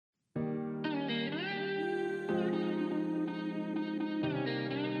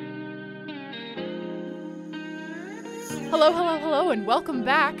Hello, hello, hello, and welcome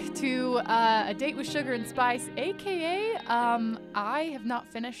back to A Date with Sugar and Spice, aka I have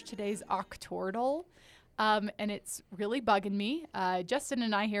not finished today's Octordle, and it's really bugging me. Justin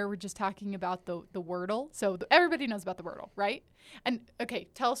and I here were just talking about the Wordle, so everybody knows about the Wordle, right? And okay,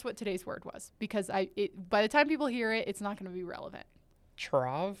 tell us what today's word was, because by the time people hear it, it's not going to be relevant.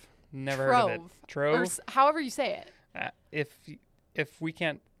 Trove? Never heard of it. Trove? Or however you say it. If we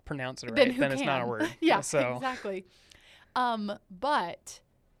can't pronounce it Then right, who then it's not a can? word. Yeah, So exactly. But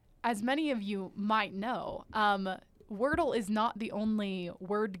as many of you might know, Wordle is not the only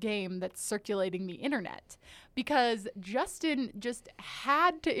word game that's circulating the internet, because Justin just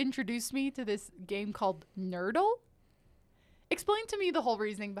had to introduce me to this game called Nerdle. Explain to me the whole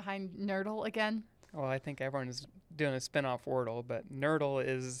reasoning behind Nerdle again. well, I think everyone is doing a spin-off Wordle, but Nerdle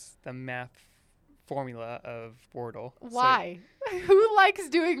is the math formula of Wordle. Why? Who likes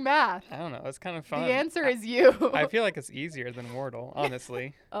doing math? So, I don't know. It's kind of fun. The answer is you. I feel like it's easier than Wordle,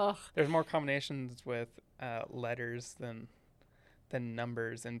 honestly. Ugh. There's more combinations with letters than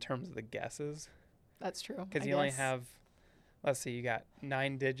numbers in terms of the guesses. That's true. Because you only have, let's see, you got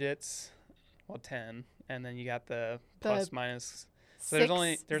 9 digits, well, 10, and then you got the plus minus. So there's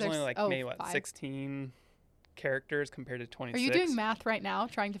only like maybe 16 characters compared to 26. Are you doing math right now,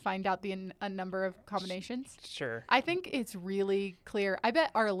 trying to find out a number of combinations? Sure. I think it's really clear. I bet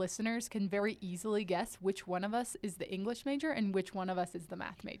our listeners can very easily guess which one of us is the English major and which one of us is the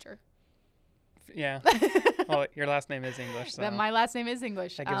math major. Yeah. Well, your last name is English, so Then my last name is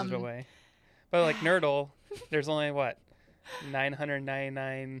English. that gives it away. But like Nerdle, there's only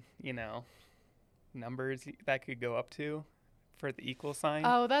 999, numbers that could go up to for the equal sign.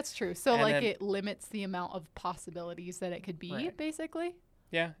 Oh, that's true. So And then- it limits the amount of possibilities that it could be, Right. basically.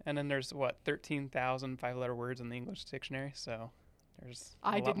 Yeah, and then there's 13,000 5-letter words in the English dictionary, so there's a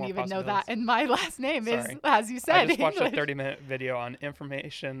I lot didn't more even know that. possibilities. And my last name is, Sorry. as you said, I just watched a English. 30-minute video on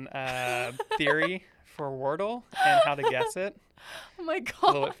information theory for Wordle and how to guess it Oh my a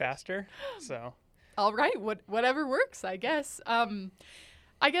little God. bit faster. So All right, whatever works, I guess.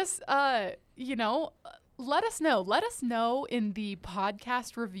 Let us know. Let us know in the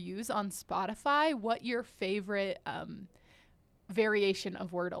podcast reviews on Spotify what your favorite variation of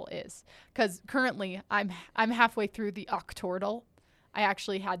Wordle is. Because currently, I'm halfway through the Octordle. I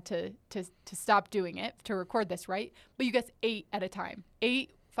actually had to stop doing it to record this, right? But you guess 8 at a time,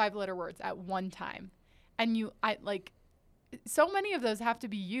 8 5-letter words at one time, and so many of those have to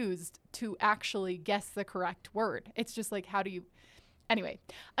be used to actually guess the correct word. It's just like, how do you... Anyway,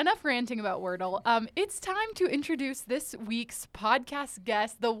 enough ranting about Wordle. It's time to introduce this week's podcast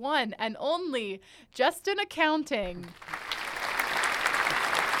guest, the one and only Justin Accounting.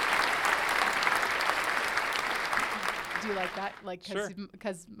 Do you like that? Sure.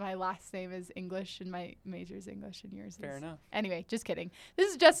 Because my last name is English and my major is English and yours is... Fair enough. Anyway, just kidding.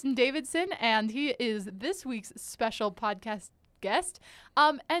 This is Justin Davidson, and he is this week's special podcast guest.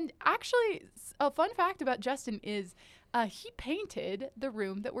 And actually, a fun fact about Justin is he painted the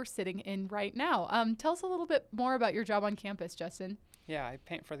room that we're sitting in right now. Tell us a little bit more about your job on campus, Justin. Yeah, I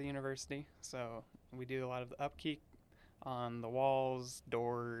paint for the university, so we do a lot of the upkeep on the walls,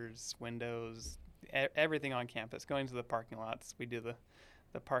 doors, windows, everything on campus. Going to the parking lots, we do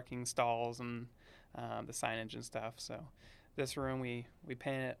the parking stalls and the signage and stuff. So this room we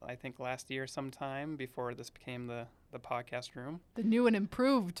painted, I think, last year sometime before this became the podcast room. The new and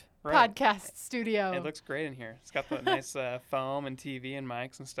improved Right. podcast studio. It looks great in here. It's got the nice foam and TV and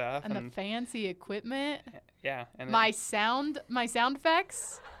mics and stuff. and the fancy equipment. Yeah. And My sound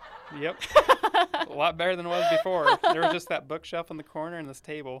effects. Yep. A lot better than it was before. There was just that bookshelf in the corner and this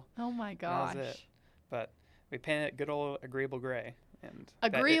table. Oh my gosh. That was it. But we painted it good old agreeable gray. And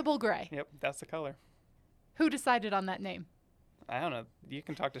Agreeable gray. Yep, that's the color. Who decided on that name? I don't know. You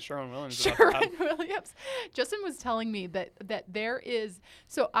can talk to Sherwin Williams about Sherwin that. Williams. Justin was telling me that there is,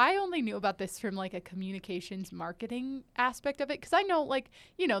 so I only knew about this from like a communications marketing aspect of it, because I know,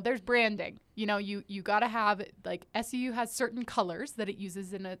 there's branding. You got to have, like, SEU has certain colors that it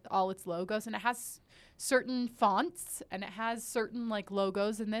uses in all its logos, and it has certain fonts, and it has certain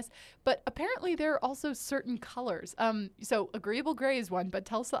logos in this, but apparently there are also certain colors. So agreeable gray is one, but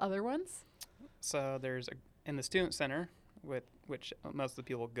tell us the other ones. So there's in the student center, which most of the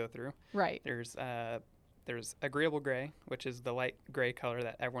people go through. Right. There's agreeable gray, which is the light gray color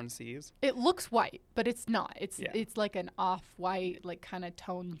that everyone sees. It looks white, but it's not. It's Yeah. it's like an off-white, kind of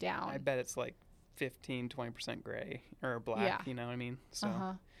toned down. I bet it's like 15-20% gray or black. Yeah. You know what I mean?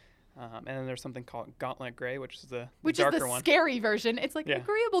 So And then there's something called Gauntlet Gray, which is the Which darker is the one. scary version. It's like Yeah.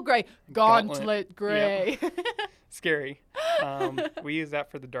 agreeable gray. Gauntlet. Gauntlet gray. Scary. We use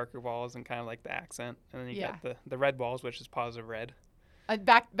that for the darker walls and kind of like the accent. And then you Yeah. got the red walls, which is positive red.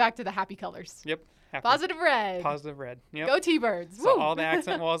 Back to the happy colors. Yep. Happy. Positive red. Positive red. Yep. Go T-Birds. So Woo. all the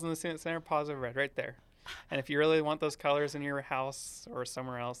accent walls in the student center, positive red right there. And if you really want those colors in your house or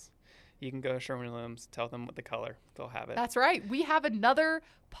somewhere else, you can go to Sherwin-Williams, tell them what the color, they'll have it. That's right. We have another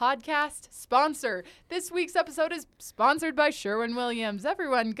podcast sponsor. This week's episode is sponsored by Sherwin-Williams.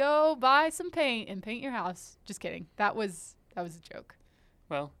 Everyone go buy some paint and paint your house. Just kidding. That was a joke.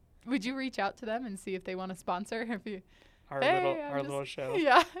 Well, Would you reach out to them and see if they want to sponsor? If you, our Hey, little show.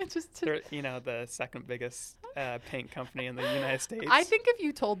 Yeah, just to, They're, the second biggest paint company in the United States. I think if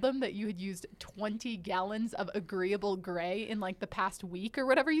you told them that you had used 20 gallons of agreeable gray in like the past week or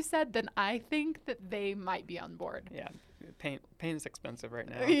whatever you said, then I think that they might be on board. Yeah, paint is expensive right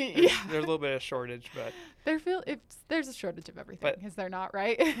now. Yeah. There's a little bit of shortage, but There's a shortage of everything, But- is there not,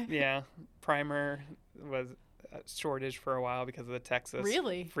 right? yeah, primer was a shortage for a while because of the Texas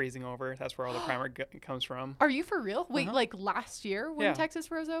Really? freezing over. That's where all the primer comes from. Are you for real? Wait, Uh-huh. like last year when Yeah. Texas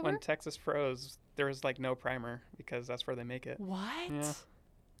froze over? When Texas froze, there was like no primer because that's where they make it. What? Yeah.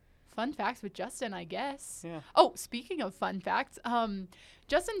 Fun facts with Justin, I guess. Yeah. Oh, speaking of fun facts,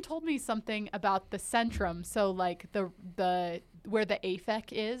 Justin told me something about the Centrum. So like the where the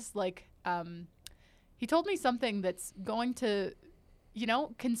AFEC is, like he told me something that's going to,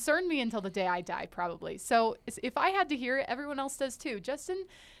 concern me until the day I die, probably. So if I had to hear it, everyone else does too. Justin,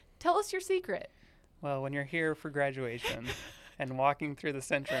 tell us your secret. Well, when you're here for graduation and walking through the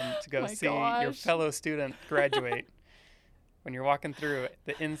Centrum to go My see your gosh. fellow student graduate, when you're walking through it,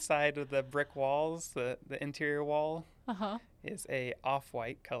 the inside of the brick walls, the interior wall Uh-huh. is a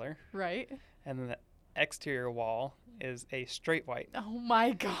off-white color, Right? and then the exterior wall is a straight white. Oh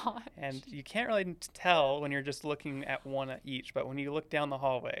my god. And you can't really tell when you're just looking at one at each, but when you look down the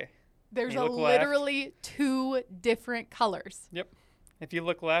hallway, There's you look left. literally two different colors. if you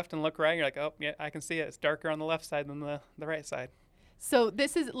look left and look right, you're like, oh, yeah, I can see it. It's darker on the left side than the right side. So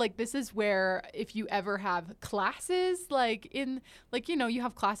this is where if you ever have classes you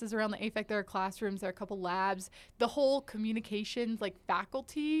have classes around the AFEC, there are classrooms, there are a couple labs, the whole communications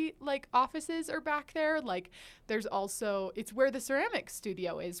faculty offices are back there. There's also, it's where the ceramic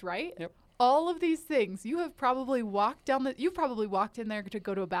studio is, right? Yep. All of these things, you've probably walked in there to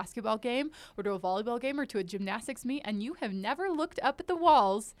go to a basketball game or to a volleyball game or to a gymnastics meet, and you have never looked up at the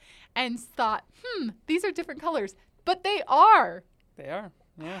walls and thought, these are different colors, but they are. They are.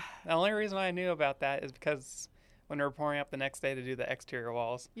 Yeah. The only reason I knew about that is because when we were pouring up the next day to do the exterior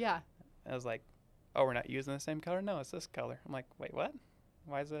walls, Yeah. I was like, oh, we're not using the same color? No, it's this color. I'm like, wait, what?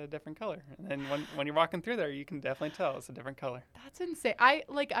 Why is it a different color? And then when you're walking through there, you can definitely tell it's a different color. That's insane.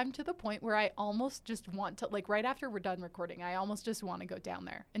 I'm to the point where I almost just want to, right after we're done recording, I almost just want to go down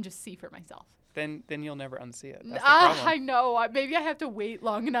there and just see for myself. Then you'll never unsee it. That's the problem. I know. Maybe I have to wait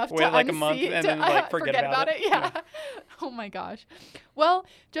long enough Wait to like a unsee month it and to then, forget about it. Yeah. Oh my gosh. Well,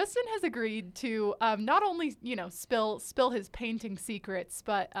 Justin has agreed to not only spill his painting secrets,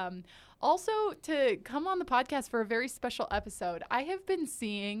 but also to come on the podcast for a very special episode. I have been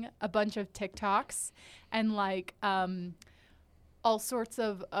seeing a bunch of TikToks and all sorts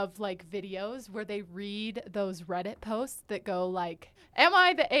of videos where they read those Reddit posts that go am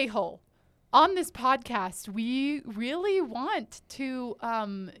I the a-hole? On this podcast, we really want to,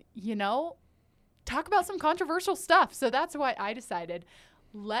 talk about some controversial stuff. So that's why I decided,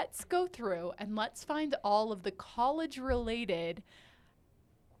 let's go through and let's find all of the college-related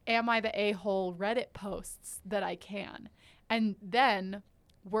am I the a-hole Reddit posts that I can. And then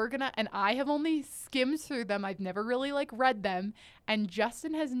and I have only skimmed through them. I've never really read them, and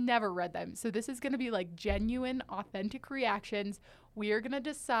Justin has never read them. So this is going to be genuine, authentic reactions. We are going to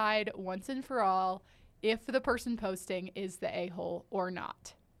decide once and for all if the person posting is the a-hole or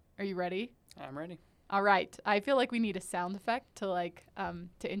not. Are you ready? I'm ready. All right. I feel like we need a sound effect to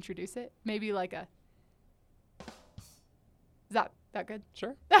to introduce it. Maybe a Is that good?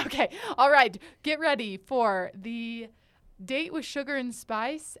 Sure. Okay. All right. Get ready for the Date with Sugar and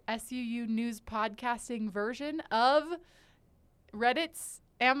Spice SUU News podcasting version of Reddit's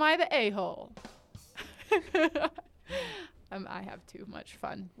Am I the A-hole? I have too much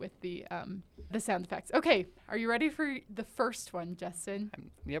fun with the sound effects. Okay. Are you ready for the first one, Justin?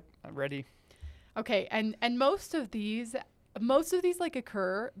 Yep. I'm ready. Okay. And most of these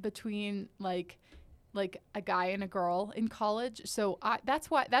occur between a guy and a girl in college. So that's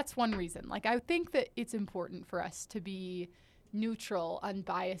one reason. I think that it's important for us to be neutral,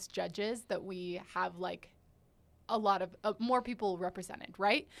 unbiased judges, that we have a lot of more people represented,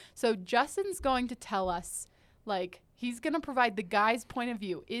 right? So Justin's going to tell us, like, he's going to provide the guy's point of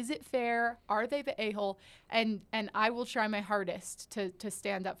view. Is it fair? Are they the a-hole? And I will try my hardest to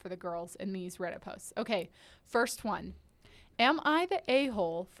stand up for the girls in these Reddit posts. Okay, first one. Am I the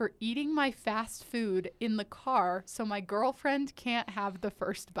a-hole for eating my fast food in the car so my girlfriend can't have the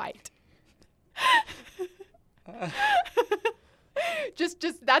first bite? Just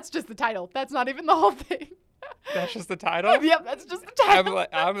that's just the title. That's not even the whole thing. That's just the title? Yep, that's just the title.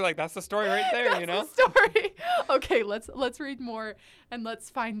 I'll be like, that's the story right there, you know? That's the story. Okay, let's read more and let's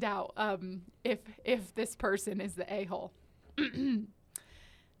find out if this person is the a-hole.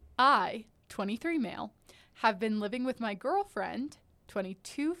 I, 23 male, have been living with my girlfriend,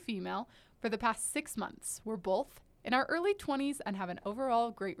 22 female, for the past 6 months. We're both in our early 20s and have an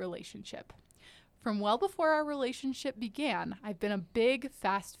overall great relationship. From well before our relationship began, I've been a big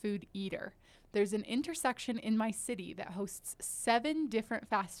fast food eater. There's an intersection in my city that hosts 7 different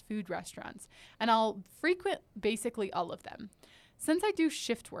fast food restaurants, and I'll frequent basically all of them. Since I do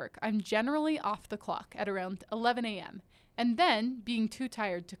shift work, I'm generally off the clock at around 11 a.m., and then, being too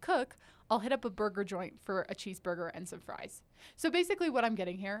tired to cook, I'll hit up a burger joint for a cheeseburger and some fries. So basically what I'm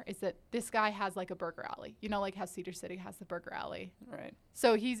getting here is that this guy has like a burger alley. You know, like how Cedar City has the burger alley. Right.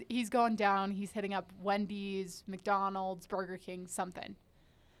 So he's going down, he's hitting up Wendy's, McDonald's, Burger King, something.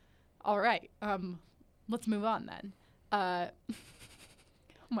 All right. Let's move on then. Oh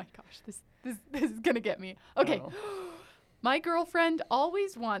my gosh, this is going to get me. Okay. Oh. My girlfriend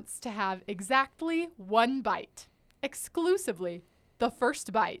always wants to have exactly one bite, exclusively the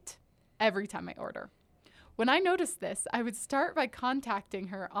first bite, every time I order. When I noticed this, I would start by contacting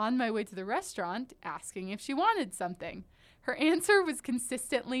her on my way to the restaurant, asking if she wanted something. Her answer was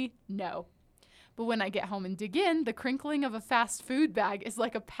consistently no. But when I get home and dig in, the crinkling of a fast food bag is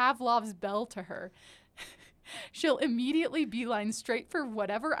like a Pavlov's bell to her. She'll immediately beeline straight for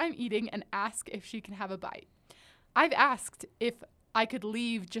whatever I'm eating and ask if she can have a bite. I've asked if I could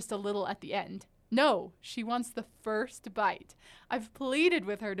leave just a little at the end. No, she wants the first bite. I've pleaded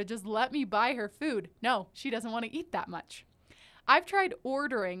with her to just let me buy her food. No, she doesn't want to eat that much. I've tried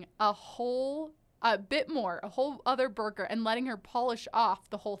ordering a whole other burger and letting her polish off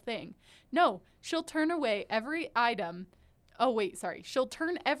the whole thing. No, she'll turn away every item. She'll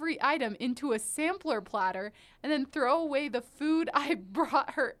turn every item into a sampler platter and then throw away the food I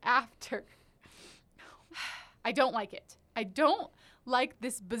brought her after. I don't like it. I don't like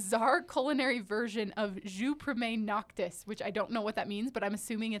this bizarre culinary version of jus primae noctis, which I don't know what that means, but I'm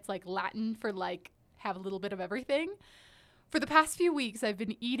assuming it's like Latin for like have a little bit of everything. For the past few weeks, I've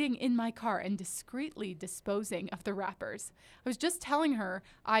been eating in my car and discreetly disposing of the wrappers. I was just telling her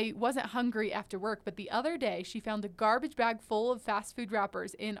I wasn't hungry after work, but the other day she found a garbage bag full of fast food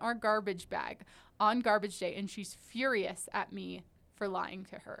wrappers in our garbage bag on garbage day, and she's furious at me for lying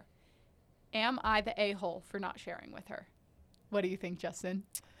to her. Am I the a-hole for not sharing with her? What do you think, Justin?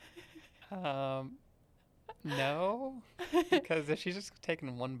 No, because if she's just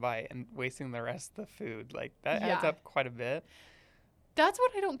taking one bite and wasting the rest of the food, like that adds up quite a bit. That's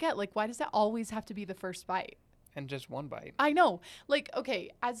what I don't get. Like, why does that always have to be the first bite? And just one bite. I know. Like, okay,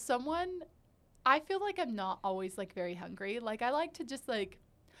 as someone, I feel like I'm not always like very hungry. Like, I like to just like,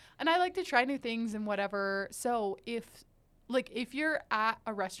 and I like to try new things and whatever. So if you're at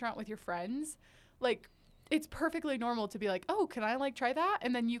a restaurant with your friends, like, it's perfectly normal to be like, oh, can I like try that?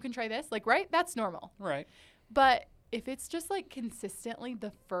 And then you can try this. Like, right? That's normal. Right. But if it's just like consistently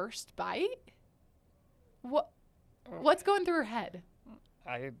the first bite, what's going through her head?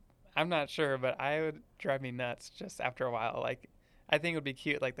 I'm not sure, but I would drive me nuts just after a while. Like, I think it would be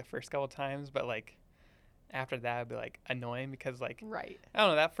cute like the first couple times, but like after that it'd be like annoying because like, right. I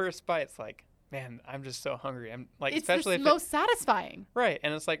don't know, that first bite's like, man, I'm just so hungry. I'm like, it's especially the most satisfying. Right.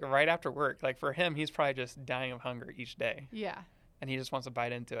 And it's like right after work. Like for him, he's probably just dying of hunger each day. Yeah. And he just wants to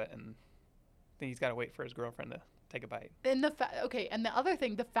bite into it, and then he's got to wait for his girlfriend to take a bite. And and the other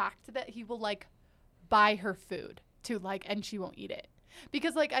thing, the fact that he will like buy her food to like, and she won't eat it.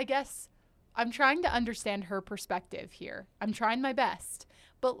 Because like, I guess I'm trying to understand her perspective here. I'm trying my best.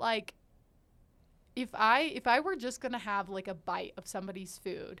 But like, if I were just going to have like a bite of somebody's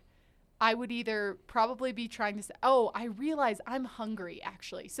food, I would either probably be trying to say, oh, I realize I'm hungry,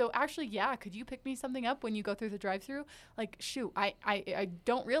 actually. So actually, yeah, could you pick me something up when you go through the drive-thru? Like, shoot, I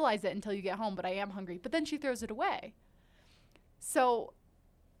don't realize it until you get home, but I am hungry. But then she throws it away. So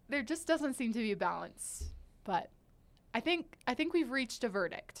there just doesn't seem to be a balance. But I think we've reached a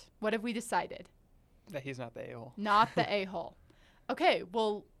verdict. What have we decided? That he's not the a-hole. Not the a-hole. Okay,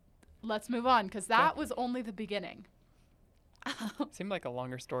 well, let's move on, because that was only the beginning. Seemed like a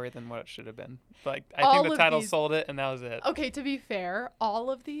longer story than what it should have been. Like, I All think the of title these- sold it, and that was it. Okay, to be fair, all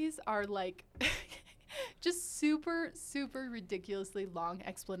of these are like just super, super ridiculously long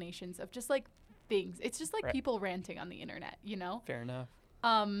explanations of just like things. It's just like Right. people ranting on the internet, you know? Fair enough.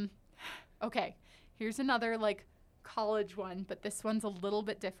 Okay, here's another like college one, but this one's a little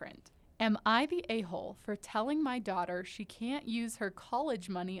bit different. Am I the a-hole for telling my daughter she can't use her college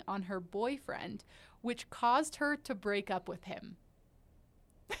money on her boyfriend, which caused her to break up with him?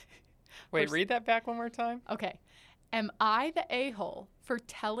 Wait, First- read that back one more time. Okay. Am I the a-hole for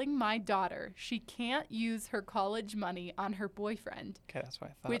telling my daughter she can't use her college money on her boyfriend, Okay, that's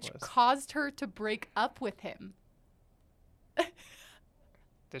what I thought which it was. caused her to break up with him?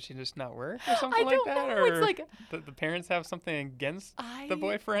 Did she just not work or something like don't that? know. Or It's like the parents have something against I the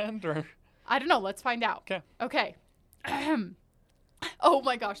boyfriend? Or I don't know. Let's find out. Okay. Okay. Oh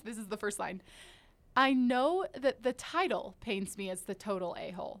my gosh, this is the first line. I know that the title paints me as the total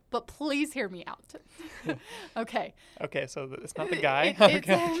a-hole, but please hear me out. Okay. Okay, so it's not the guy. It's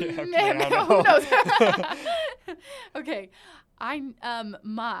okay, man, I who don't know. knows? Okay.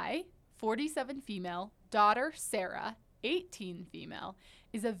 My 47 female daughter, Sarah, 18 female,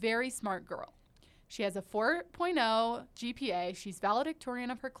 is a very smart girl. She has a 4.0 GPA. She's valedictorian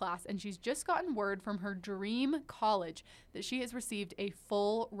of her class, and she's just gotten word from her dream college that she has received a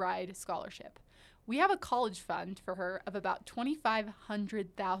full ride scholarship. We have a college fund for her of about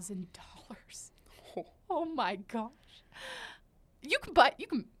 $2,500,000. Oh my gosh. You can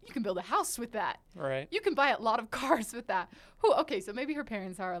build a house with that. Right. You can buy a lot of cars with that. Whew, okay, so maybe her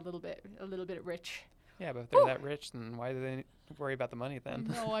parents are a little bit rich. Yeah, but if they're Whew. that rich, then why do they worry about the money then?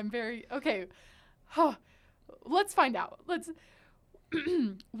 No, I'm very okay. Huh. Let's find out.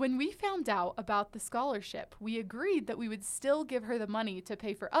 When we found out about the scholarship, we agreed that we would still give her the money to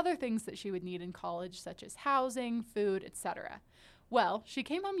pay for other things that she would need in college, such as housing, food, etc. Well, she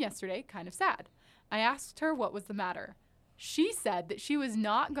came home yesterday kind of sad. I asked her what was the matter. She said that she was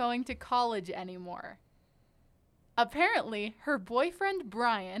not going to college anymore. Apparently, her boyfriend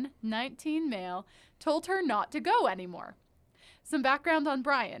Brian, 19 male, told her not to go anymore. Some background on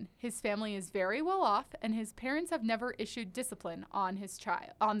Brian. His family is very well off, and his parents have never issued discipline on this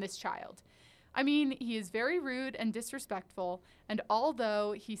child. I mean, he is very rude and disrespectful, and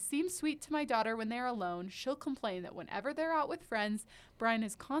although he seems sweet to my daughter when they are alone, she'll complain that whenever they're out with friends, Brian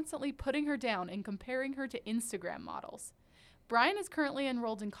is constantly putting her down and comparing her to Instagram models. Brian is currently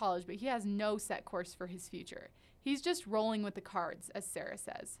enrolled in college, but he has no set course for his future. He's just rolling with the cards, as Sarah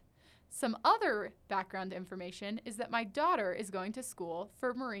says. Some other background information is that my daughter is going to school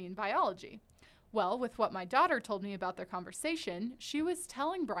for marine biology. Well, with what my daughter told me about their conversation, she was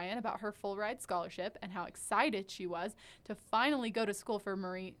telling Brian about her full ride scholarship and how excited she was to finally go to school for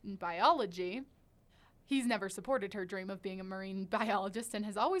marine biology. He's never supported her dream of being a marine biologist and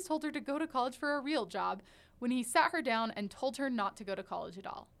has always told her to go to college for a real job when he sat her down and told her not to go to college at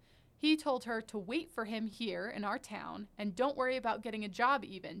all. He told her to wait for him here in our town and don't worry about getting a job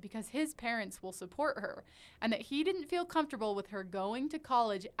even because his parents will support her, and that he didn't feel comfortable with her going to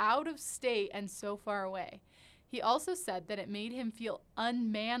college out of state and so far away. He also said that it made him feel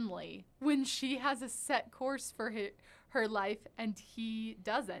unmanly when she has a set course for her life and he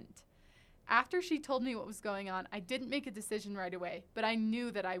doesn't. After she told me what was going on, I didn't make a decision right away, but I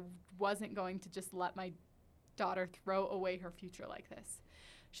knew that I wasn't going to just let my daughter throw away her future like this.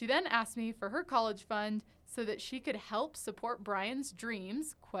 She then asked me for her college fund so that she could help support Brian's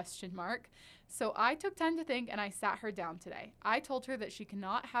dreams, ? So I took time to think and I sat her down today. I told her that she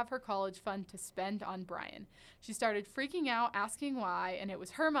cannot have her college fund to spend on Brian. She started freaking out, asking why, and it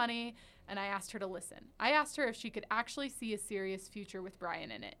was her money, and I asked her to listen. I asked her if she could actually see a serious future with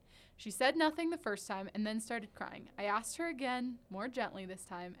Brian in it. She said nothing the first time and then started crying. I asked her again, more gently this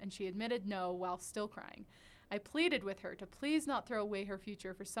time, and she admitted no while still crying. I pleaded with her to please not throw away her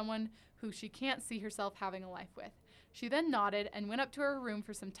future for someone who she can't see herself having a life with. She then nodded and went up to her room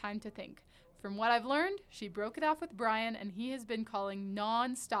for some time to think. From what I've learned, she broke it off with Brian, and he has been calling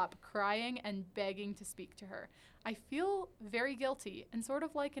non-stop, crying and begging to speak to her. I feel very guilty and sort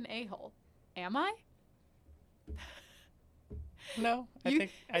of like an a-hole. Am I? No,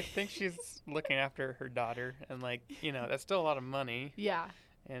 I think she's looking after her daughter, and that's still a lot of money. Yeah.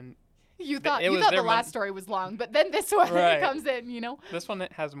 And You thought was the their last story was long, but then this one Right. comes in, this one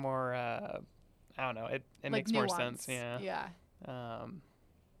has more. I don't know. It like makes nuance. more sense. Yeah. Yeah. I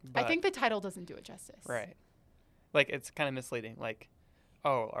But- think the title doesn't do it justice. Right. Like it's kind of misleading. Like,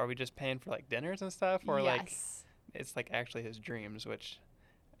 oh, are we just paying for dinners and stuff, or Yes. it's actually his dreams? Which,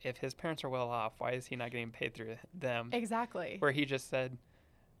 if his parents are well off, why is he not getting paid through them? Exactly. Where he just said,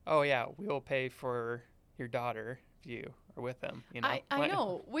 "Oh yeah, we'll pay for your daughter you or with him, you know? I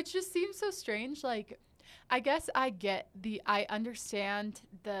know, which just seems so strange. Like, I guess I understand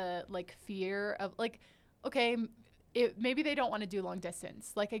the, like, fear of, like, okay, maybe they don't want to do long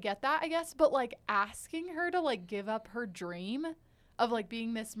distance. Like, I get that, I guess. But, like, asking her to, like, give up her dream of, like,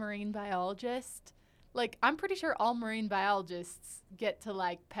 being this marine biologist, like, I'm pretty sure all marine biologists get to,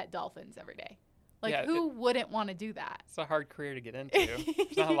 like, pet dolphins every day. Like, Yeah, who wouldn't want to do that? It's a hard career to get into.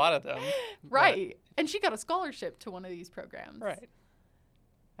 There's not a lot of them. Right. And she got a scholarship to one of these programs. Right.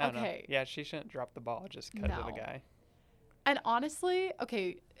 I don't know. Okay. Yeah, she shouldn't drop the ball just because of the No. guy. And honestly,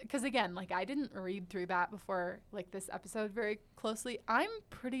 okay, because again, like, I didn't read through that before, like, this episode very closely. I'm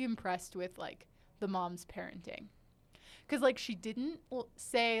pretty impressed with, like, the mom's parenting. Because, like, she didn't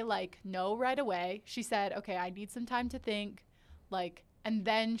say, like, no right away. She said, okay, I need some time to think, like, and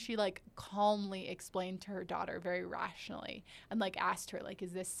then she, like, calmly explained to her daughter very rationally and, like, asked her, like,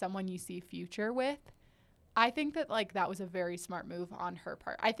 is this someone you see future with? I think that, like, that was a very smart move on her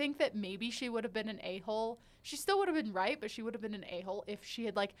part. I think that maybe she would have been an a-hole. She still would have been right, but she would have been an a-hole if she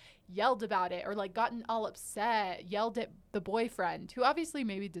had, like, yelled about it or, like, gotten all upset, yelled at the boyfriend, who obviously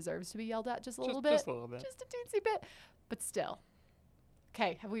maybe deserves to be yelled at just a little bit. Just a little bit. Just a teensy bit. But still.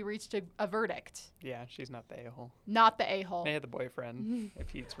 Okay, have we reached a verdict? Yeah, she's not the a-hole. Not the a-hole. Maybe the boyfriend, if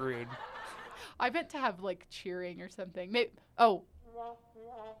he's rude. I meant to have, like, cheering or something. Maybe. Oh.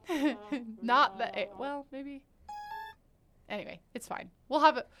 Not the well, maybe. Anyway, it's fine. We'll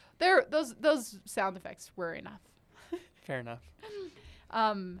have it. There. Those sound effects were enough. Fair enough.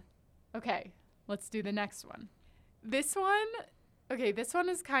 Okay, let's do the next one. This one. Okay, this one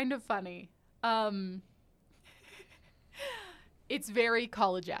is kind of funny. It's very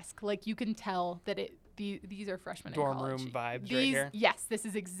college-esque. Like, you can tell that these are freshmen in Dorm college. room vibes right here. Yes, this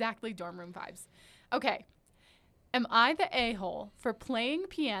is exactly dorm room vibes. Okay. Am I the a-hole for playing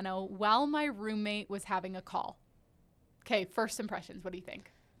piano while my roommate was having a call? Okay, first impressions. What do you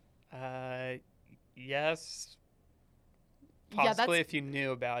think? Yes. Yeah, Possibly if you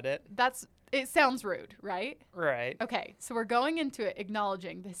knew about it. It sounds rude, right? Right. Okay, so we're going into it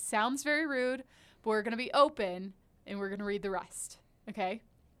acknowledging this sounds very rude, but we're going to be open and we're going to read the rest. Okay?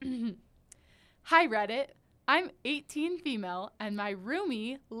 Hi, Reddit. I'm 18 female and my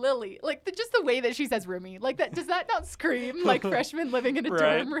roomie, Lily. Like, just the way that she says roomie. Like, that, does that not scream like freshman living in a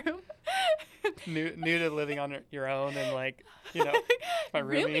Right. dorm room? new to living on your own and, like, you know, my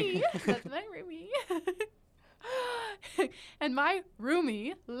roomie. That's my roomie. And my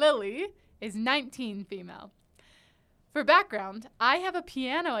roomie, Lily, is 19 female. For background, I have a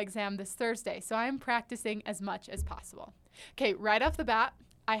piano exam this Thursday, so I am practicing as much as possible. Okay, right off the bat,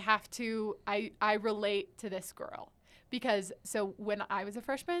 I relate to this girl because so when I was a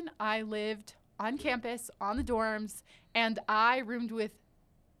freshman, I lived on campus, on the dorms, and I roomed with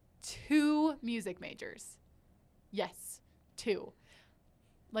 2 music majors. Yes, 2.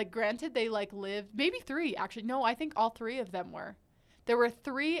 Like, granted, they, like, lived, maybe 3, actually. No, I think all 3 of them were. There were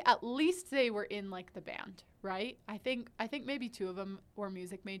 3, at least they were in, like, the band, right? I think maybe 2 of them were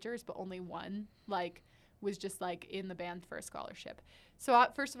music majors, but only 1, like, was just, like, in the band for a scholarship. So,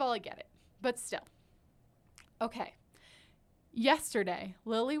 first of all, I get it. But still. Okay. Yesterday,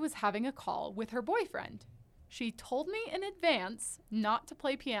 Lily was having a call with her boyfriend. She told me in advance not to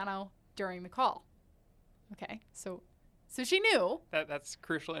play piano during the call. Okay, so she knew. That's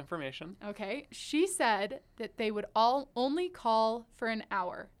crucial information. Okay, she said that they would all only call for an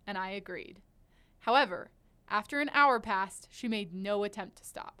hour, and I agreed. However, after an hour passed, she made no attempt to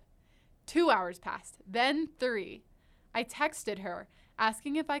stop. 2 hours passed, then 3. I texted her,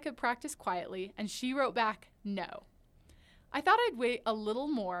 asking if I could practice quietly, and she wrote back, no. I thought I'd wait a little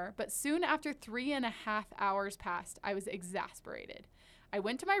more, but soon after 3.5 hours passed, I was exasperated. I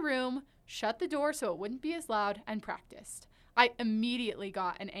went to my room, shut the door so it wouldn't be as loud, and practiced. I immediately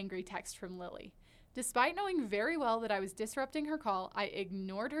got an angry text from Lily. Despite knowing very well that I was disrupting her call, I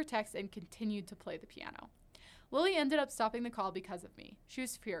ignored her text and continued to play the piano. Lily ended up stopping the call because of me. She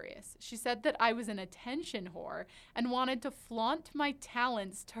was furious. She said that I was an attention whore and wanted to flaunt my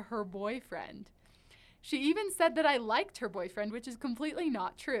talents to her boyfriend. She even said that I liked her boyfriend, which is completely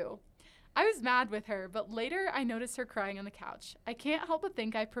not true. I was mad with her, but later I noticed her crying on the couch. I can't help but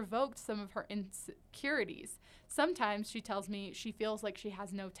think I provoked some of her insecurities. Sometimes she tells me she feels like she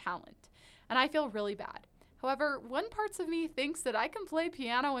has no talent, and I feel really bad. However, one part of me thinks that I can play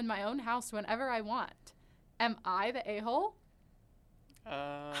piano in my own house whenever I want. Am I the a-hole?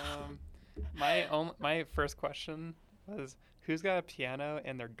 My first question was, who's got a piano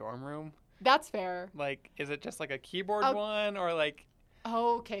in their dorm room? That's fair. Like, is it just like a keyboard one, or like?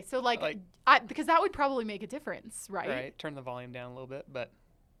 Oh, okay. So because that would probably make a difference, right? Right. Turn the volume down a little bit, but.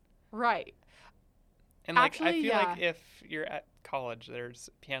 Right. And like I Actually, feel yeah. like if you're at college, there's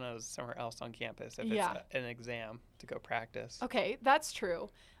pianos somewhere else on campus if Yeah. it's an exam to go practice. Okay, that's true.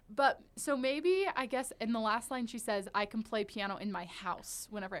 But so maybe I guess in the last line she says I can play piano in my house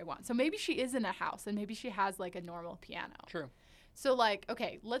whenever I want. So maybe she is in a house and maybe she has like a normal piano. True. So like,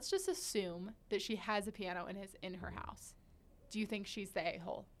 okay, let's just assume that she has a piano and is in her house. Do you think she's the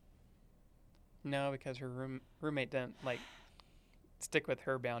a-hole? No, because her roommate didn't like stick with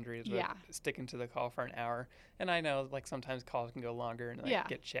her boundaries with Yeah. sticking to the call for an hour. And I know like sometimes calls can go longer and like Yeah.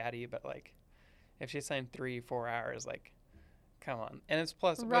 get chatty, but like if she's saying 3-4 hours, like come on. And it's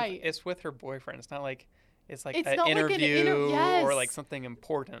plus Right. it's with her boyfriend. It's not like it's like It's an not like an interview or like yes. something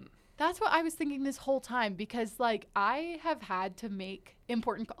important. That's what I was thinking this whole time because like I have had to make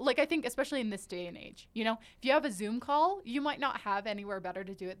important like I think especially in this day and age, you know, if you have a Zoom call, you might not have anywhere better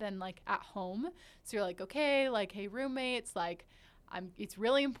to do it than like at home. So you're like, okay, like hey roommates, like it's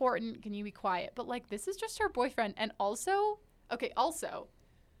really important, can you be quiet? But like this is just her boyfriend and also, okay, also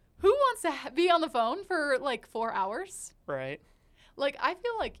who wants to be on the phone for like 4 hours? Right. Like I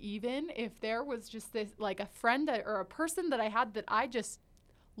feel like even if there was just this like a friend or a person that I had that I just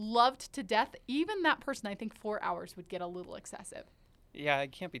loved to death, even that person, I think 4 hours would get a little excessive. Yeah, I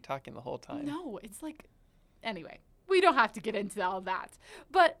can't be talking the whole time. No, it's like, anyway, we don't have to get into all that.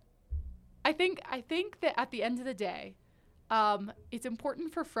 But I think that at the end of the day, it's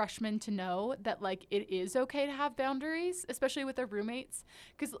important for freshmen to know that like it is okay to have boundaries, especially with their roommates,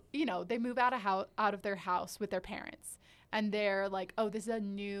 because you know they move out of their house with their parents. And they're like, oh, this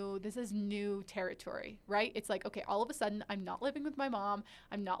is new territory, right? It's like, okay, all of a sudden I'm not living with my mom.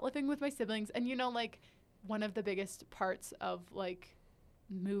 I'm not living with my siblings. And you know, like one of the biggest parts of like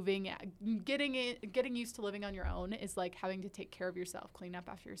moving, getting used to living on your own is like having to take care of yourself, clean up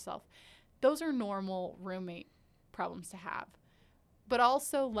after yourself. Those are normal roommate problems to have. But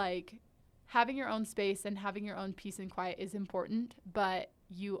also like having your own space and having your own peace and quiet is important, but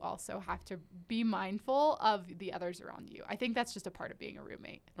you also have to be mindful of the others around you. I think that's just a part of being a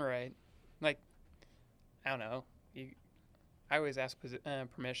roommate. Right. Like, I don't know. I always ask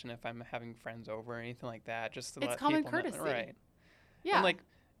permission if I'm having friends over or anything like that, just to It's let common people courtesy. know. Right. Yeah. And like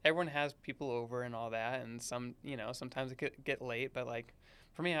everyone has people over and all that, and sometimes it could get late, but like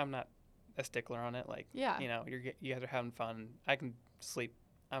for me, I'm not a stickler on it. Like, yeah. You guys are having fun. I can sleep.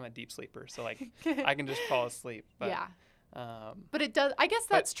 I'm a deep sleeper, so like I can just fall asleep. But, yeah. Um, But it does, I guess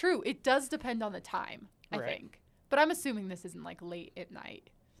that's true. It does depend on the time, I Right. think. But I'm assuming this isn't like late at night.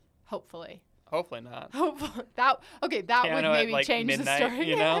 Hopefully. hopefully not. Hopefully. That would Piano at, maybe like, change midnight, the story.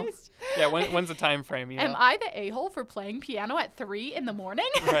 you know? Yes. Yeah. When's the time frame? Am I the a-hole for playing piano at 3 in the morning?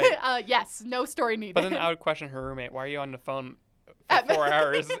 Right. Yes, no story needed. But then I would question her roommate. Why are you on the phone for At- 4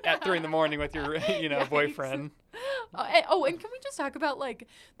 hours at 3 in the morning with your Yikes. boyfriend? And can we just talk about like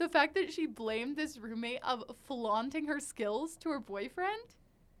the fact that she blamed this roommate of flaunting her skills to her boyfriend?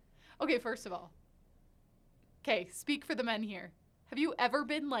 Okay, first of all. Okay, speak for the men here. Have you ever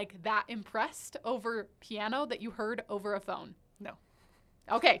been like that impressed over piano that you heard over a phone? No.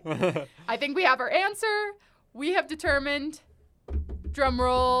 Okay. I think we have our answer. We have determined, drum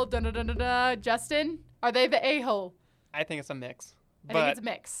roll, Justin, are they the a-hole? I think it's a mix. I think it's a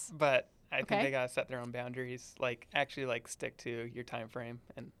mix. But I think Okay. they gotta set their own boundaries. Like actually, like stick to your time frame,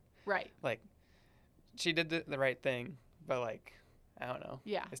 and Right. like she did the right thing, but like I don't know.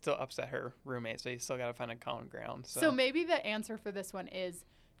 Yeah. It still upset her roommate, so you still gotta find a common ground. So maybe the answer for this one is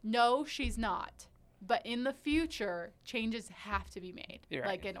no, she's not. But in the future, changes have to be made. You're right.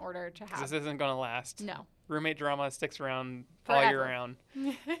 Like in order to 'Cause have. this isn't gonna last. No. Roommate drama sticks around all year Forever. round.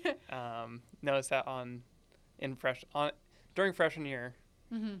 Notice that during freshman year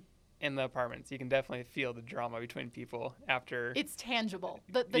hmm in the apartments, you can definitely feel the drama between people after. It's tangible.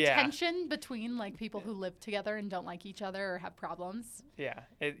 The Yeah. tension between like people who live together and don't like each other or have problems. Yeah,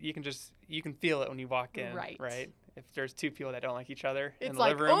 you can feel it when you walk in, Right. right? If there's two people that don't like each other in It's the like,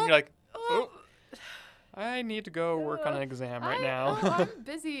 living room, oh, you're like, oh, I need to go work on an exam right now. I'm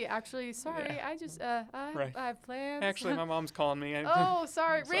busy, actually. Sorry. Yeah. I just, Right. I have plans. Actually, my mom's calling me. Oh,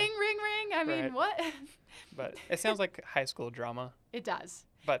 sorry. It's like- Ring, ring, ring. I mean, Right. what? But it sounds like high school drama. It does.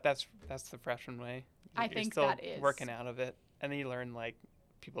 But that's the freshman way. I You're think still that is. working out of it, and then you learn like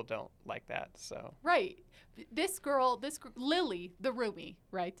people don't like that. So Right. This girl, Lily, the roomie,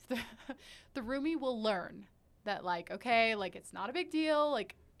 right? The roomie will learn that, like, okay, like, it's not a big deal.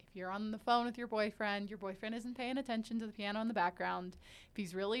 Like, if you're on the phone with your boyfriend isn't paying attention to the piano in the background. If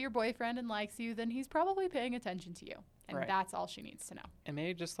he's really your boyfriend and likes you, then he's probably paying attention to you. And Right. that's all she needs to know. and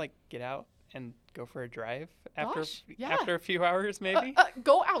maybe just like get out and go for a drive after Gosh, yeah. after a few hours, maybe.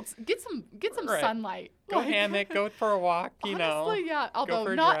 Go out, get some Right. sunlight. Go Like, hammock, go for a walk, you know. honestly, yeah. Go Although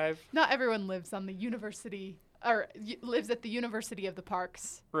for a not drive. not everyone lives on the university or lives at the University of the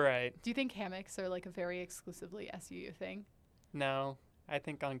Parks. Right. Do you think hammocks are like a very exclusively SUU thing? No, I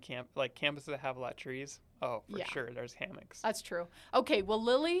think on campuses that have a lot of trees. Oh, for Yeah. sure, there's hammocks. That's true. Okay, well,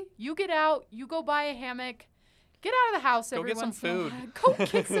 Lily, you get out. You go buy a hammock. Get out of the house Go every get some once in a food. while. Go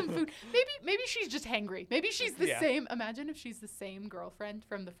get some food. Maybe she's just hangry. Maybe she's the Yeah. same. Imagine if she's the same girlfriend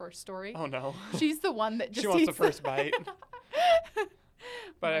from the first story. Oh no. She's the one that just She wants the eats first bite.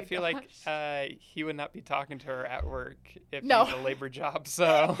 But My I feel gosh. like he would not be talking to her at work if No. he's a labor job.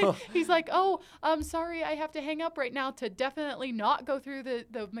 So He's like, oh, I'm sorry, I have to hang up right now to definitely not go through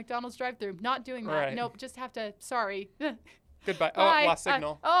the McDonald's drive-through. Not doing that. Right. Nope, just have to. Sorry. goodbye. Bye. Oh, lost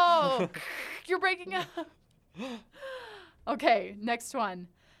signal. Oh, you're breaking up. Okay, next one.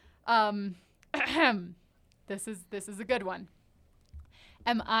 This is a good one.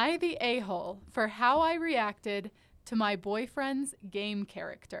 Am I the a-hole for how I reacted to my boyfriend's game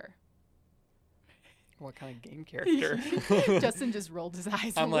character? What kind of game character? Justin just rolled his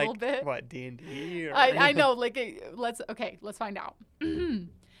eyes I'm a little like, bit. what, D&D? Or... I know. Like, let's find out.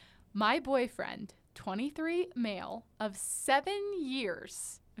 My boyfriend, 23 male of 7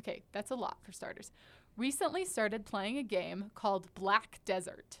 years. Okay, that's a lot for starters. Recently started playing a game called Black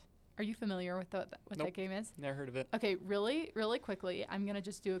Desert. Are you familiar with what Nope. that game is? Never heard of it. Okay, really, really quickly, I'm going to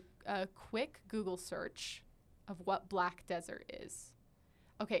just do a quick Google search of what Black Desert is.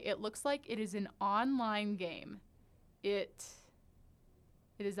 Okay, it looks like it is an online game. It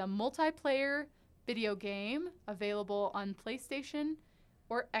is a multiplayer video game available on PlayStation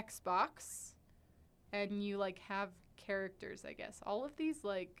or Xbox. And you like have characters, I guess. All of these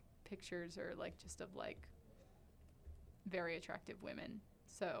like pictures are like just of like very attractive women.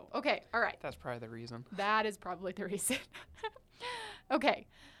 So, okay, all right. That's probably the reason. That is probably the reason. Okay.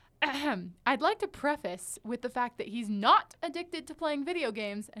 I'd like to preface with the fact that he's not addicted to playing video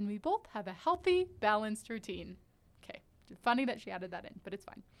games and we both have a healthy, balanced routine. Okay. Funny that she added that in, but it's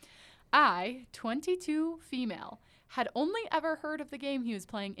fine. I, 22 female, had only ever heard of the game he was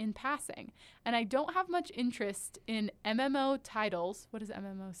playing in passing, and I don't have much interest in MMO titles. What does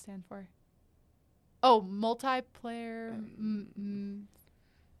MMO stand for? Oh, multiplayer.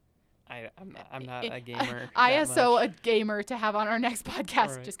 I'm not a gamer. ISO, that a much. gamer to have on our next podcast.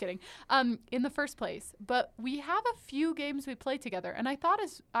 All right. Just kidding. In the first place, but we have a few games we play together, and I thought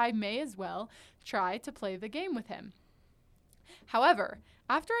I may as well try to play the game with him. However,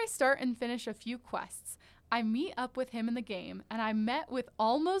 after I start and finish a few quests, I meet up with him in the game, and I met with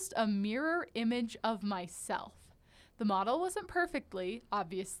almost a mirror image of myself. The model wasn't perfectly,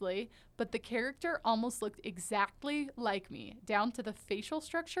 obviously, but the character almost looked exactly like me, down to the facial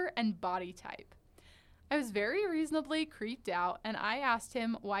structure and body type. I was very reasonably creeped out, and I asked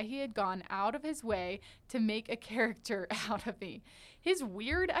him why he had gone out of his way to make a character out of me. His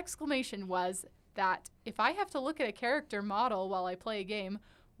weird exclamation was that if I have to look at a character model while I play a game,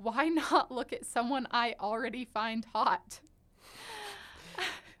 why not look at someone I already find hot?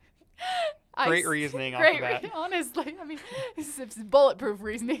 Great reasoning off Great, of that. honestly. I mean, it's bulletproof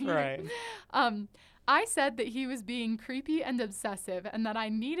reasoning. Right. I said that he was being creepy and obsessive and that I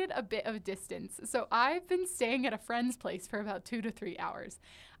needed a bit of distance. So I've been staying at a friend's place for about 2 to 3 hours.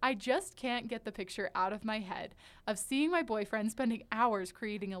 I just can't get the picture out of my head of seeing my boyfriend spending hours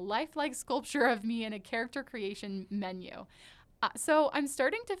creating a lifelike sculpture of me in a character creation menu. So I'm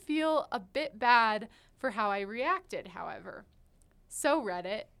starting to feel a bit bad for how I reacted, however. So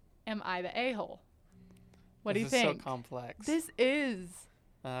Reddit, am I the a-hole? What do you think? This is so complex. This is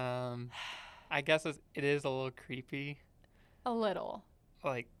I guess it is a little creepy, a little.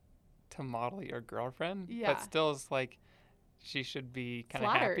 like, to model your girlfriend. Yeah. But still, it's like, she should be kind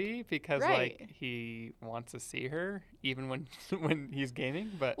of Flattered. happy because, Right. like, he wants to see her even when when he's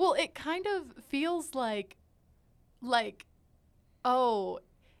gaming. But Well, it kind of feels like, oh,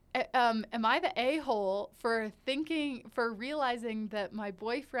 am I the a-hole for realizing that my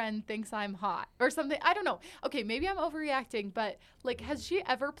boyfriend thinks I'm hot or something? I don't know. Okay, maybe I'm overreacting, but like, has she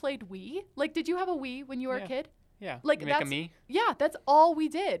ever played Wii? Like, did you have a Wii when you were a Yeah. kid? yeah, like, you make a that's- me. Yeah, that's all we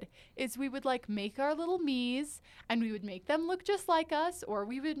did is we would like make our little me's and we would make them look just like us, or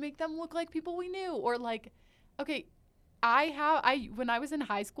we would make them look like people we knew, or like, okay, when I was in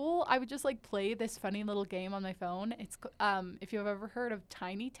high school, I would just like play this funny little game on my phone. It's if you've ever heard of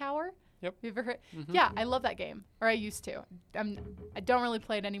Tiny Tower. Yep. You ever heard? Mhm. Yeah, I love that game, or I used to. I don't really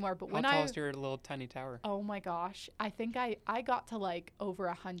play it anymore, but How when tall is your little tiny tower? oh my gosh, I think I got to like over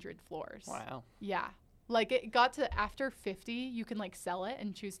 100 floors. Wow. Yeah. Like, it got to after 50, you can, like, sell it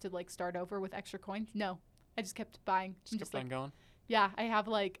and choose to, like, start over with extra coins. No, I just kept buying. Just kept on going. Yeah, I have,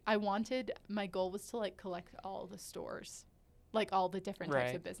 like, my goal was to, like, collect all the stores, like, all the different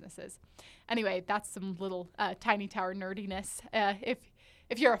types of businesses. Anyway, that's some little Tiny Tower nerdiness,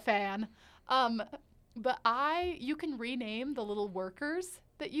 if you're a fan. But you can rename the little workers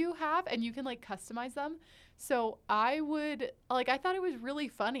that you have, and you can, like, customize them. So I thought it was really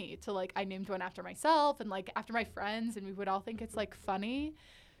funny to, like, I named one after myself and, like, after my friends, and we would all think it's, like, funny.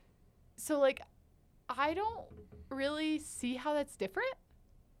 So, like, I don't really see how that's different,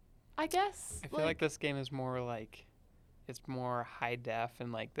 I guess. I feel like this game is more, like, it's more high def,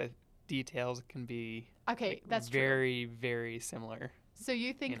 and, like, the details can be that's very, very similar. So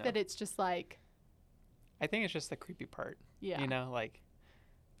you think that it's just, like... I think it's just the creepy part. Yeah. You know, like,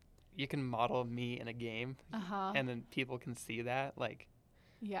 you can model me in a game, and then people can see that. Like,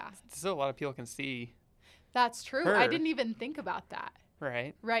 yeah, still a lot of people can see. That's true. Her. I didn't even think about that.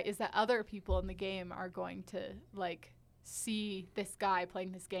 Right. Right, is that other people in the game are going to, like, see this guy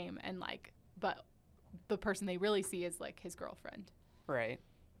playing this game, and, like, but the person they really see is, like, his girlfriend. Right.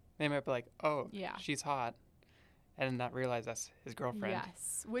 They might be like, oh, yeah, she's hot, and not realize that's his girlfriend.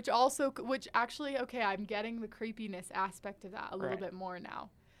 Yes, which actually, okay, I'm getting the creepiness aspect of that a little bit more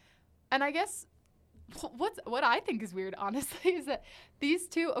now. And I guess what I think is weird, honestly, is that these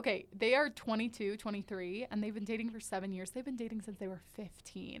two, okay, they are 22, 23, and they've been dating for 7 years. They've been dating since they were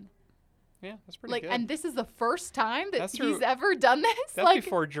 15. Yeah, that's pretty good. And this is the first time that he's ever done this. That's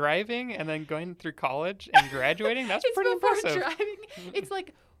before driving and then going through college and graduating. That's pretty impressive. Driving. It's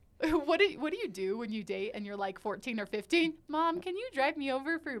like, what do you do when you date and you're like 14 or 15? Mom, can you drive me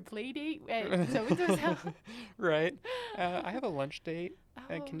over for a play date at so-and-so's house? Right. I have a lunch date.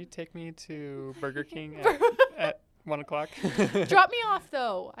 Can you take me to Burger King at 1 o'clock? Drop me off,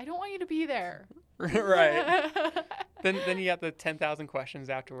 though. I don't want you to be there. Right. Then you got the 10,000 questions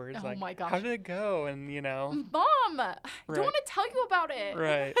afterwards. Oh, like, my gosh. How did it go? And, Mom, I don't want to tell you about it.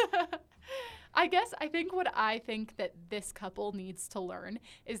 Right. I think what I think that this couple needs to learn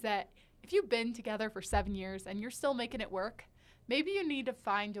is that if you've been together for 7 years and you're still making it work, maybe you need to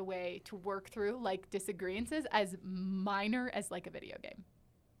find a way to work through, like, disagreements as minor as, like, a video game.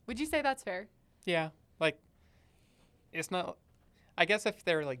 Would you say that's fair? Yeah. Like, it's not... I guess if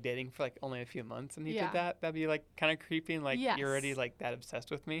they're, like, dating for, like, only a few months and he did that, that'd be, like, kind of creepy and, like, you're already, like, that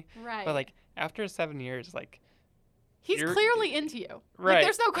obsessed with me. Right. But, like, after 7 years, like... He's clearly into you. Right. Like,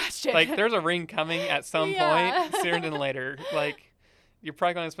 there's no question. Like, there's a ring coming at some point, sooner than later. Like, you're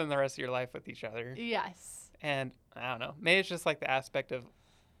probably going to spend the rest of your life with each other. Yes. And, I don't know. Maybe it's just, like, the aspect of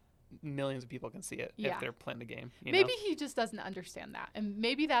millions of people can see it if they're playing the game. Maybe he just doesn't understand that. And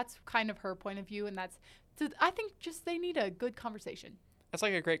maybe that's kind of her point of view, and I think just they need a good conversation. That's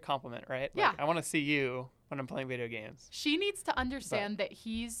like a great compliment, right? Yeah. Like, I want to see you when I'm playing video games. She needs to understand that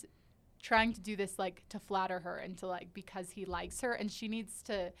he's trying to do this, like, to flatter her and to, like, because he likes her, and he needs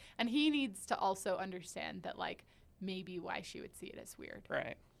to also understand that, like, maybe why she would see it as weird.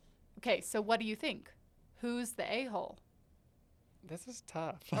 Right. Okay, so what do you think? Who's the a-hole? This is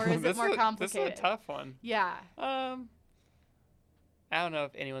tough. Or is it more complicated? This is a tough one. Yeah. I don't know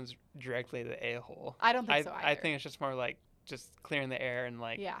if anyone's directly the a-hole. I don't think so either. I think it's just more like just clearing the air and,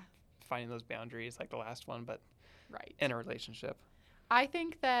 like, yeah, finding those boundaries, like the last one, but right in a relationship. I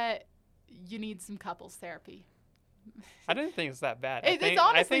think that you need some couples therapy. I don't think it's that bad. It's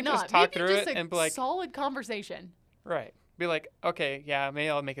honestly not. Just talk maybe through just it and be like, solid conversation. Right. Be like, okay, yeah, maybe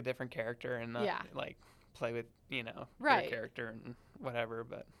I'll make a different character and not like play with, your character and whatever,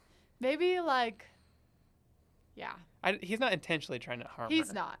 but maybe, like, yeah. He's not intentionally trying to harm her.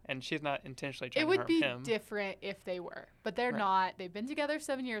 He's not. And she's not intentionally trying to harm him. It would be different if they were, but they're not. They've been together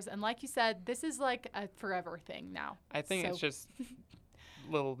 7 years, and like you said, this is like a forever thing now. I think it's just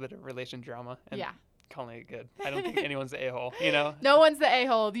a little bit of relation drama and calling it good. I don't think anyone's the a-hole, No one's the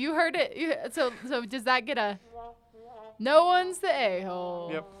a-hole. You heard it. So does that get a... No one's the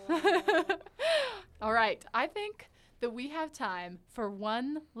a-hole. Yep. All right. I think that we have time for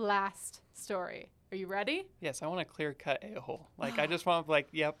one last story. Are you ready? Yes, I want a clear-cut a-hole. Like, I just want to be like,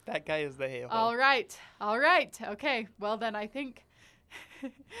 yep, that guy is the a-hole. All right. Okay. Well, then I think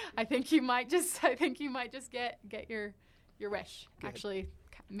you might just get your wish. Good. Actually,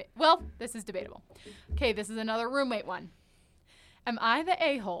 well, this is debatable. Okay, this is another roommate one. Am I the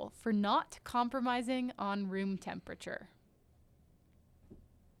a-hole for not compromising on room temperature?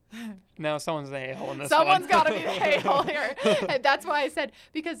 No, someone's the a-hole in this Someone's one. got to be the a-hole here. And that's why I said,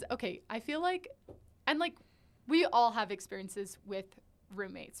 because, okay, I feel like, and, like, we all have experiences with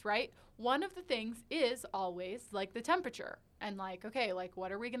roommates, right? One of the things is always, like, the temperature. and like, okay, like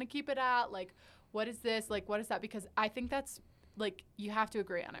what are we going to keep it at? Like, what is this? Like, what is that? Because I think that's like, you have to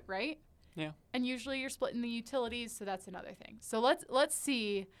agree on it, right? Yeah. And usually you're splitting the utilities, so that's another thing. So let's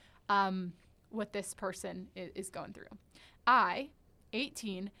see what this person is going through. I,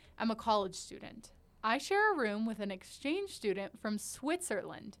 18, am a college student. I share a room with an exchange student from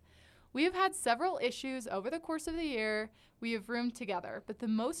Switzerland. We have had several issues over the course of the year. We have roomed together, but the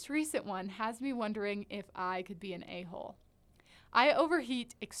most recent one has me wondering if I could be an a-hole. I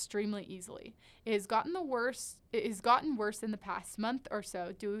overheat extremely easily. It has gotten worse in the past month or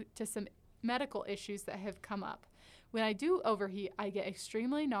so due to some medical issues that have come up. When I do overheat, I get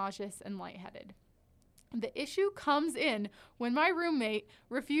extremely nauseous and lightheaded. The issue comes in when my roommate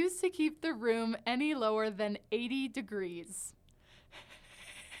refused to keep the room any lower than 80 degrees.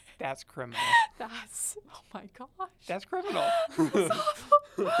 That's criminal. Oh my gosh. That's criminal. That's awful.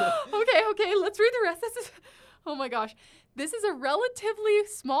 Okay, let's read the rest. Oh my gosh. This is a relatively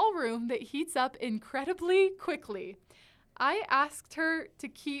small room that heats up incredibly quickly. I asked her to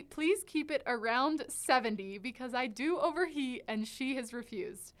please keep it around 70 because I do overheat and she has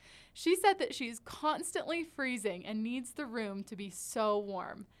refused. She said that she's constantly freezing and needs the room to be so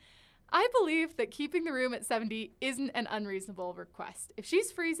warm. I believe that keeping the room at 70 isn't an unreasonable request. If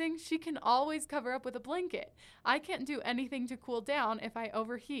she's freezing, she can always cover up with a blanket. I can't do anything to cool down if I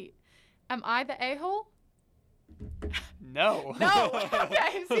overheat. Am I the a-hole? No. No.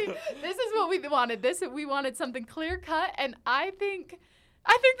 Okay. See, this is what we wanted. We wanted something clear cut, and I think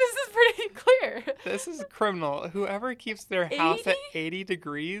this is pretty clear. This is criminal. Whoever keeps their house at 80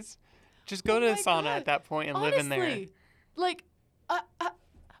 degrees, just go to a sauna at that point and live in there. Like,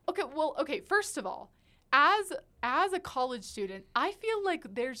 okay. First of all, as a college student, I feel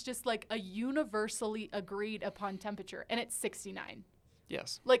like there's just like a universally agreed upon temperature, and it's 69.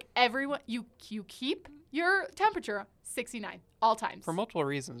 Yes. Like everyone, you keep your temperature 69 all times. For multiple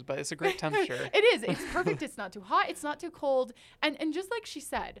reasons, but it's a great temperature. It is. It's perfect. It's not too hot. It's not too cold. And just like she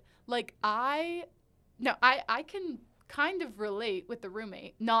said, like I can kind of relate with the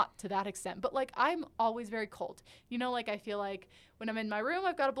roommate, not to that extent, but like I'm always very cold. You know, like I feel like when I'm in my room,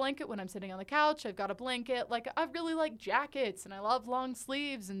 I've got a blanket. When I'm sitting on the couch, I've got a blanket. Like I really like jackets and I love long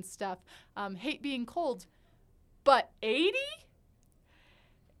sleeves and stuff. Hate being cold. But 80?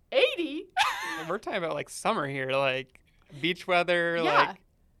 80? We're talking about like summer here, like beach weather, like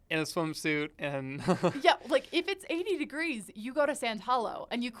in a swimsuit and yeah, like if it's 80 degrees, you go to Sand Hollow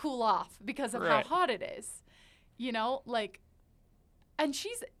and you cool off because of how hot it is. You know, like, and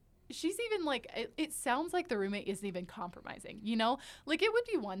she's even like, it sounds like the roommate isn't even compromising, you know? Like it would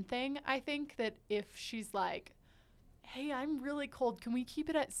be one thing, I think, that if she's like, hey, I'm really cold, can we keep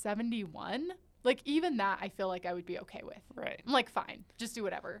it at 71? Like, even that, I feel like I would be okay with. Right. I'm like, fine, just do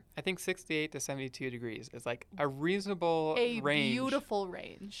whatever. I think 68 to 72 degrees is like a reasonable range. A beautiful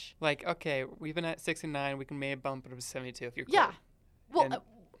range. Like, okay, we've been at 69, we can maybe bump it up to 72 if you're cold. Yeah. Well,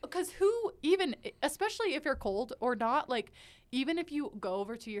 because who even, especially if you're cold or not, like, even if you go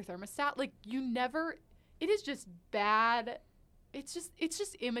over to your thermostat, like, it is just bad. It's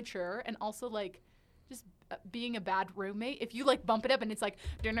just immature, and also, like, just being a bad roommate. If you like bump it up and it's like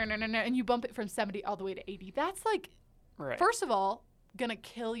and you bump it from 70 all the way to 80, that's like, first of all, gonna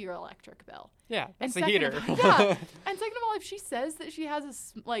kill your electric bill. Yeah, that's a heater. And second of all, if she says that she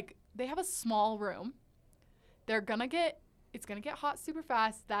has they have a small room, it's gonna get hot super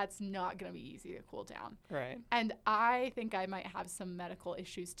fast. That's not gonna be easy to cool down. Right. And I think I might have some medical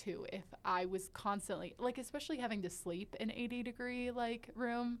issues too if I was constantly, like, especially having to sleep in 80-degree like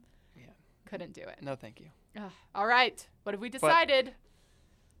room. Yeah. Couldn't do it. No, thank you. All right. What have we decided?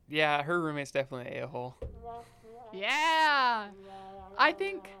 Yeah, her roommate's definitely a hole. Yeah. I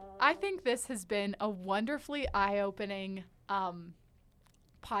think this has been a wonderfully eye-opening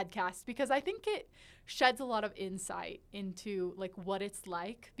podcast, because I think it sheds a lot of insight into like what it's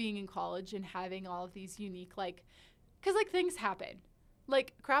like being in college and having all of these unique, like, because like things happen,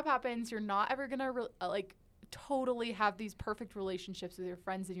 like crap happens. You're not ever gonna totally have these perfect relationships with your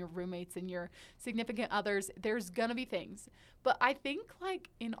friends and your roommates and your significant others. There's gonna be things, but I think like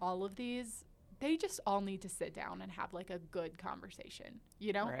in all of these, they just all need to sit down and have like a good conversation,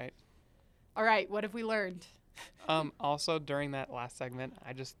 you know? Right. All right, what have we learned? Also, during that last segment,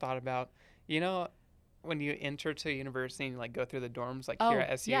 I just thought about, when you enter to university and you like go through the dorms, like here at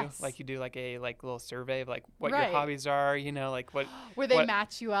SU, like you do like a little survey of like what your hobbies are, like what where they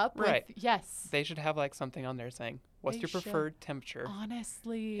match you up with, yes. They should have like something on there saying What's They your should. preferred temperature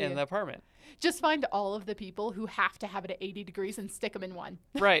Honestly. in the apartment? Just find all of the people who have to have it at 80 degrees and stick them in one.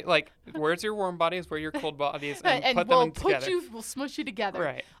 Right. Like, where's your warm bodies? Where are your cold bodies? And, put them we'll in together. we'll smush you together.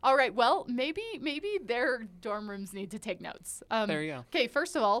 Right. All right. Well, maybe their dorm rooms need to take notes. There you go. Okay.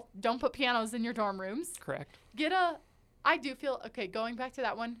 First of all, don't put pianos in your dorm rooms. Correct. I do feel, okay, going back to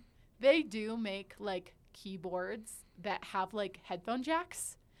that one, they do make like keyboards that have like headphone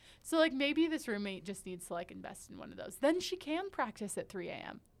jacks. So like maybe this roommate just needs to like invest in one of those. Then she can practice at 3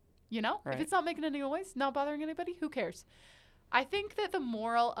 a.m. You know, Right. if it's not making any noise, not bothering anybody, who cares? I think that the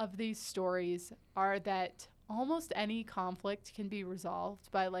moral of these stories are that almost any conflict can be resolved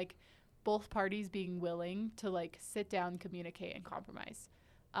by like both parties being willing to like sit down, communicate, and compromise.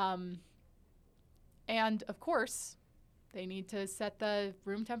 And of course, they need to set the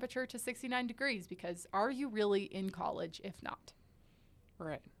room temperature to 69 degrees because are you really in college if not?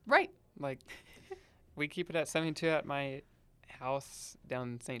 Right. Right. Like, we keep it at 72 at my house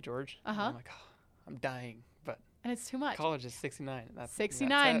down in St. George. And Uh-huh. I'm like, oh, I'm dying. But And it's too much. college is 69. That's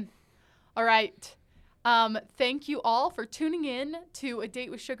 69. That's it. All right. Thank you all for tuning in to A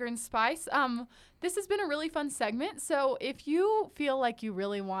Date with Sugar and Spice. This has been a really fun segment. So if you feel like you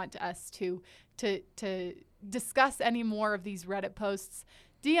really want us to discuss any more of these Reddit posts,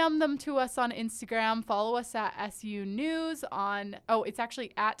 DM them to us on Instagram. Follow us at SU News it's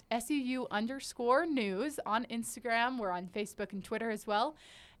actually at SUU_news on Instagram. We're on Facebook and Twitter as well.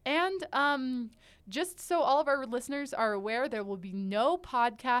 And just so all of our listeners are aware, there will be no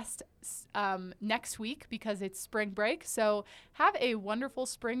podcast next week because it's spring break. So have a wonderful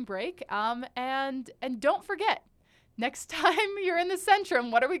spring break. And don't forget, next time you're in the Centrum,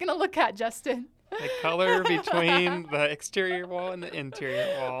 what are we going to look at, Justin? The color between the exterior wall and the interior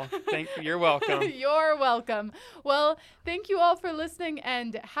wall. You're welcome. You're welcome. Well, thank you all for listening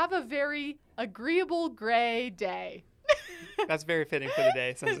and have a very agreeable gray day. That's very fitting for the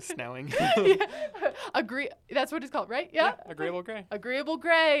day since it's snowing. Yeah. That's what it's called, right? Yeah. Agreeable gray. Agreeable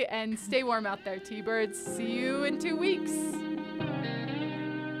gray, and stay warm out there, T-Birds. See you in 2 weeks.